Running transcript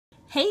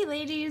Hey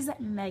ladies,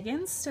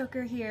 Megan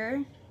Stoker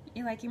here.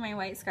 You liking my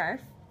white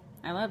scarf?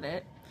 I love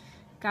it.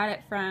 Got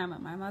it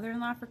from my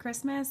mother-in-law for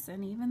Christmas,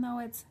 and even though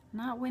it's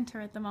not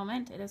winter at the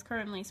moment, it is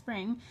currently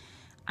spring,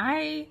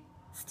 I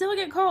still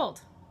get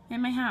cold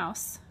in my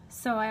house.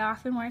 So I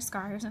often wear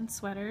scarves and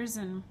sweaters,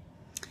 and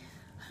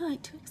I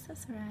like to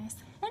accessorize.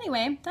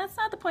 Anyway, that's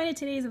not the point of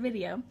today's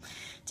video.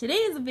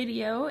 Today's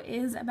video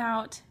is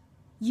about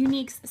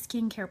Younique's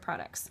skincare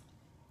products.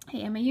 I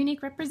am a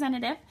Younique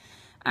representative.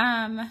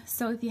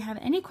 So if you have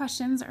any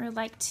questions or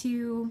like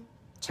to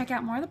check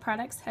out more of the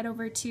products, head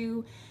over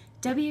to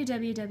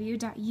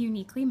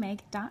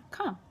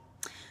www.youniquelymeg.com.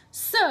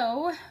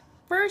 So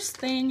first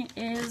thing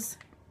is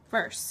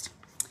first.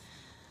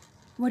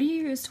 What do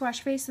you use to wash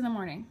your face in the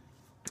morning?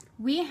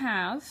 We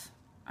have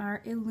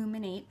our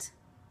Illuminate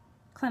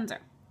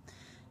cleanser.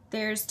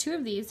 There's two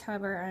of these,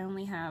 however, I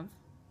only have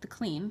the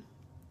Clean.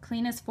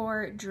 Clean is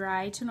for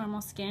dry to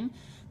normal skin.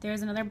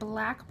 There's another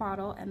black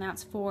bottle, and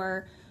that's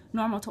for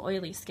normal to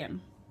oily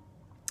skin.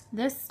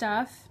 This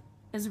stuff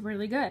is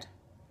really good.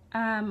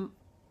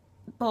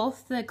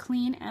 Both the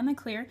Clean and the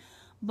Clear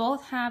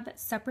both have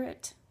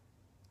separate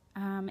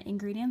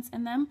ingredients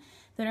in them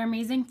that are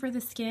amazing for the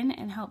skin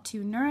and help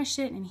to nourish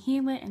it and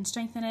heal it and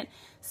strengthen it,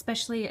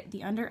 especially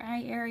the under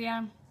eye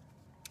area.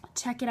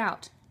 Check it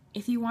out.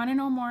 If you want to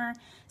know more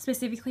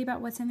specifically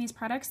about what's in these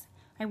products,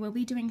 I will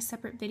be doing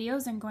separate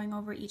videos and going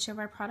over each of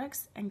our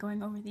products and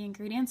going over the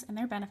ingredients and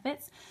their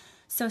benefits.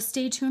 So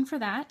stay tuned for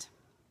that.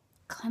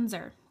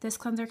 Cleanser. This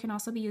cleanser can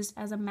also be used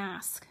as a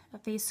mask, a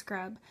face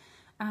scrub.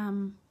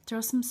 Throw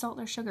some salt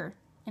or sugar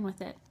in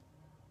with it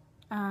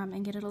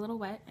and get it a little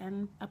wet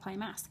and apply a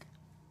mask.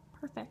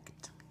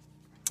 Perfect.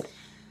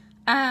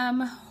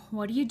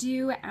 What do you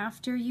do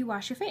after you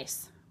wash your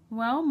face?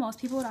 Well, most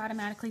people would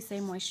automatically say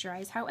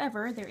moisturize.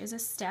 However, there is a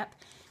step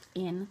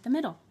in the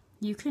middle.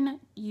 You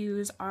can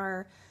use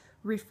our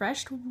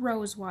refreshed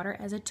rose water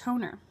as a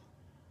toner.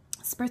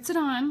 Spritz it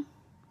on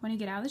when you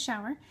get out of the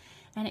shower,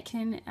 and it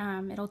can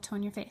it'll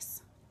tone your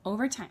face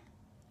over time.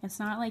 It's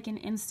not like an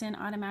instant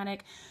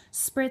automatic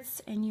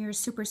spritz and you're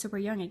super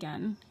young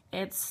again.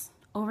 It's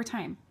over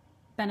time.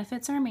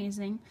 Benefits are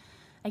amazing.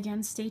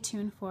 Again, stay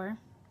tuned for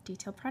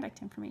detailed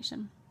product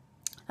information.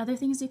 Other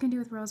things you can do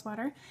with rose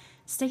water: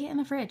 stick it in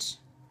the fridge.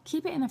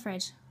 Keep it in the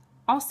fridge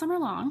all summer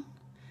long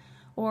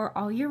or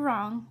all year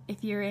round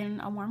if you're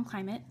in a warm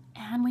climate,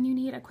 and when you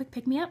need a quick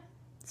pick-me-up,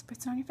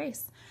 spritz it on your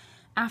face.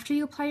 After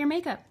you apply your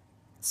makeup,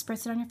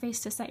 spritz it on your face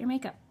to set your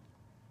makeup.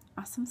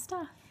 Awesome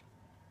stuff.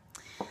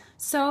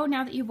 So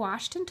now that you've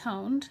washed and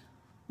toned,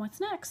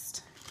 what's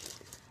next?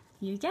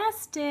 You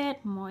guessed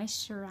it,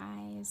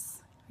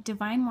 moisturize.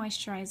 Divine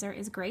Moisturizer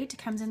is great. It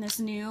comes in this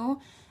new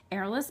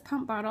airless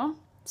pump bottle,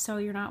 so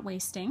you're not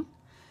wasting.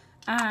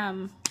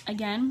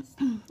 Again,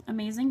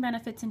 amazing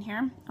benefits in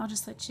here.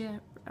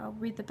 I'll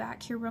read the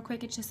back here real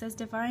quick. It just says,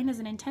 Divine is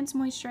an intense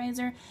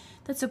moisturizer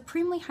that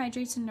supremely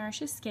hydrates and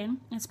nourishes skin.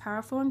 Its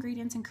powerful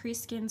ingredients increase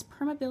skin's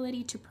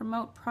permeability to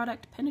promote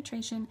product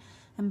penetration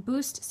and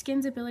boost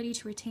skin's ability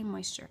to retain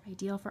moisture.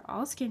 Ideal for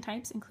all skin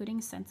types,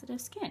 including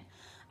sensitive skin.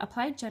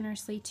 Applied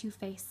generously to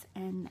face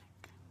and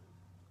neck.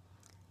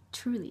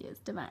 Truly is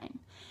divine.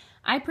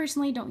 I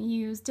personally don't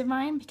use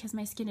Divine because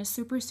my skin is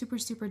super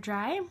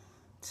dry,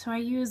 so I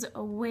use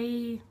a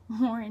way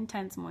more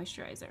intense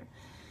moisturizer.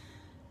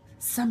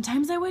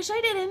 Sometimes I wish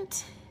I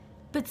didn't,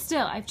 but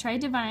still, I've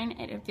tried Divine.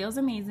 It feels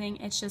amazing.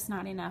 It's just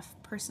not enough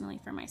personally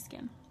for my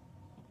skin.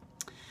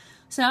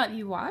 So now that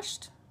you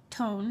washed,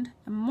 toned,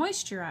 and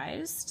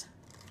moisturized,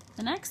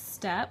 the next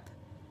step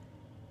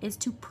is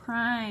to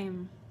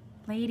prime.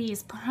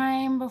 Ladies,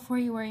 prime before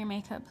you wear your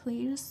makeup,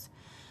 please.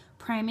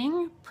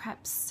 Priming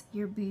preps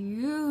your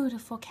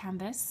beautiful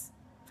canvas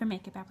for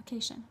makeup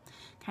application.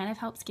 Kind of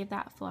helps give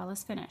that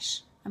flawless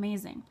finish.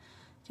 Amazing.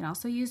 You can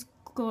also use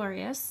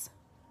Glorious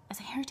as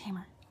a hair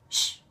tamer.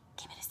 Shh,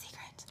 keep it a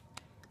secret.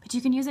 But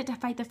you can use it to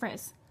fight the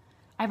frizz.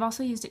 I've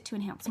also used it to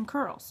enhance some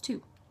curls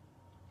too.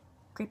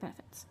 Great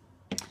benefits.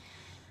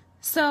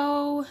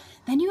 So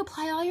then you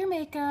apply all your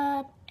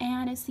makeup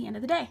and it's the end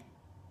of the day.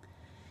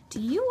 Do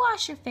you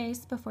wash your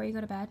face before you go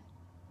to bed?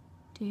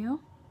 Do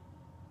you?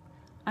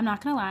 I'm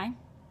not gonna lie,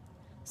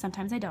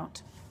 sometimes I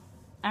don't.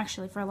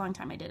 Actually, for a long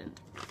time I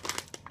didn't.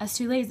 I was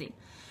too lazy.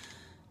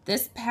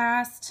 This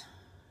past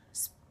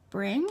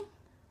spring,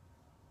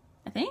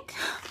 I think,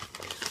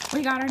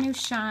 we got our new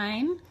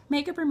Shine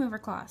makeup remover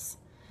cloths.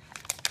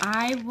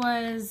 I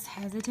was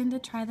hesitant to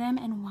try them,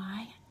 and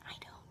why? I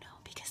don't know,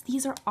 because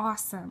these are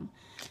awesome.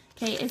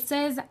 Okay, it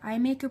says eye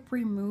makeup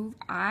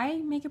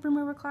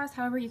remover cloths.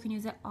 However, you can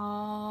use it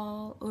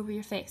all over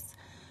your face.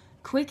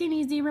 Quick and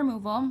easy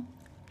removal.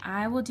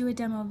 I will do a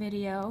demo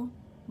video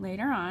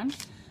later on.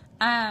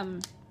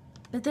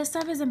 But this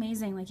stuff is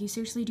amazing. Like, you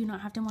seriously do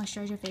not have to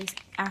moisturize your face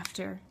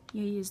after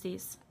you use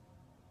these.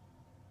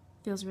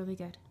 Feels really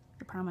good.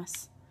 I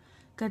promise.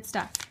 Good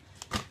stuff.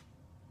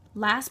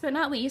 Last but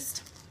not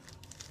least,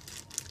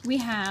 we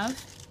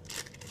have,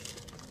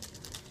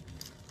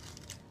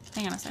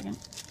 hang on a second,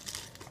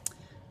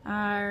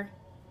 our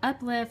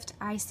Uplift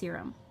Eye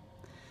Serum.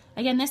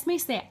 Again, this may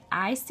say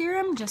eye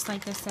serum, just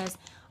like this says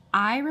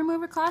eye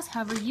remover gloss.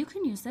 However, you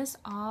can use this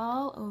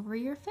all over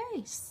your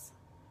face.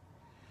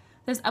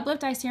 This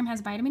Uplift Eye Serum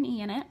has vitamin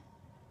E in it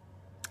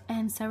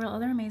and several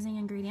other amazing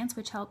ingredients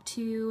which help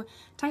to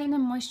tighten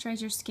and moisturize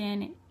your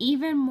skin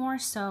even more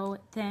so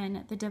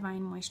than the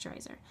Divine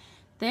Moisturizer.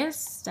 This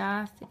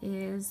stuff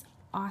is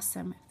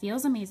awesome.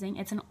 Feels amazing.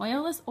 It's an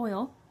oilless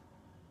oil.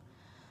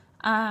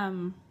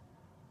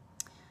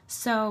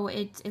 So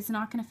it's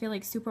not going to feel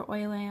like super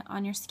oily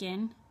on your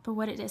skin, but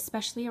what it is,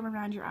 especially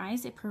around your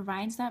eyes, it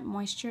provides that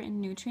moisture and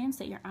nutrients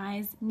that your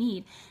eyes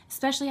need,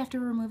 especially after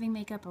removing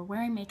makeup or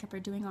wearing makeup or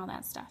doing all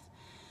that stuff.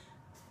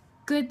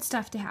 Good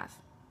stuff to have.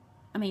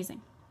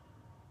 Amazing.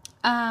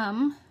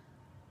 I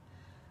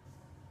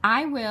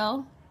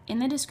will, in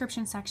the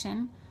description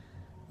section,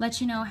 let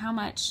you know how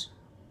much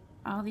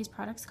all these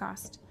products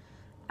cost.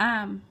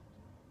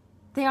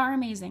 They are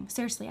amazing.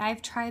 Seriously,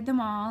 I've tried them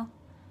all.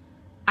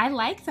 I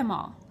like them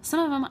all. Some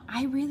of them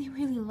I really,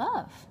 really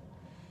love.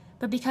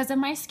 But because of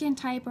my skin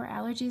type or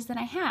allergies that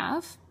I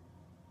have,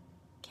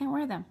 can't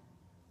wear them.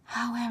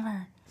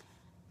 However,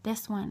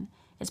 this one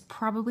is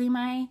probably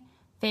my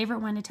favorite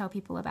one to tell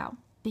people about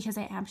because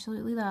I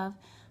absolutely love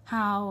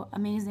how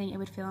amazing it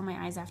would feel on my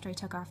eyes after I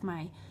took off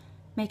my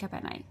makeup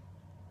at night.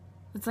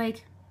 It's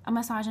like a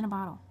massage in a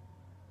bottle.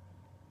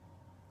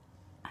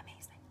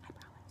 Amazing, I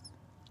promise.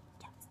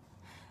 Yes.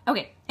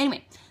 Okay,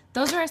 anyway,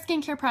 those are our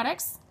skincare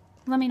products.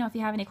 Let me know if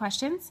you have any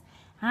questions.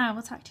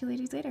 We'll talk to you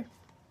ladies later.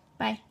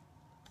 Bye.